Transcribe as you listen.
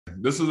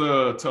This is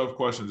a tough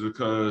question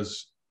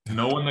because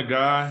knowing the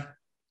guy,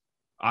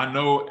 I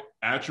know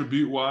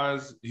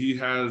attribute-wise, he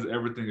has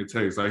everything it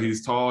takes. Like,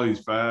 he's tall, he's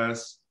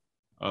fast,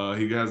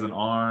 he has an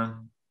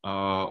arm,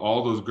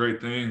 all those great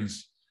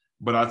things.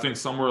 But I think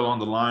somewhere along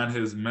the line,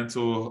 his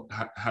mental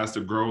has to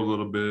grow a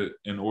little bit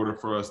in order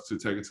for us to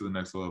take it to the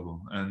next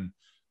level. And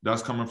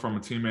that's coming from a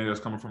teammate,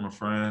 that's coming from a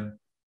friend.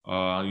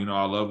 I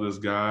love this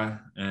guy,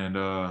 and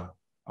I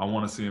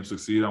want to see him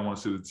succeed. I want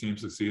to see the team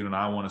succeed, and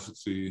I want to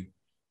succeed.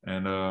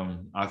 And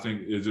I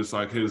think it's just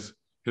like his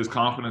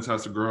confidence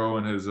has to grow,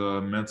 and his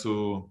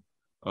mental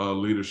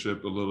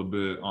leadership a little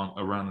bit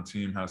around the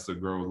team has to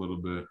grow a little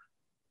bit.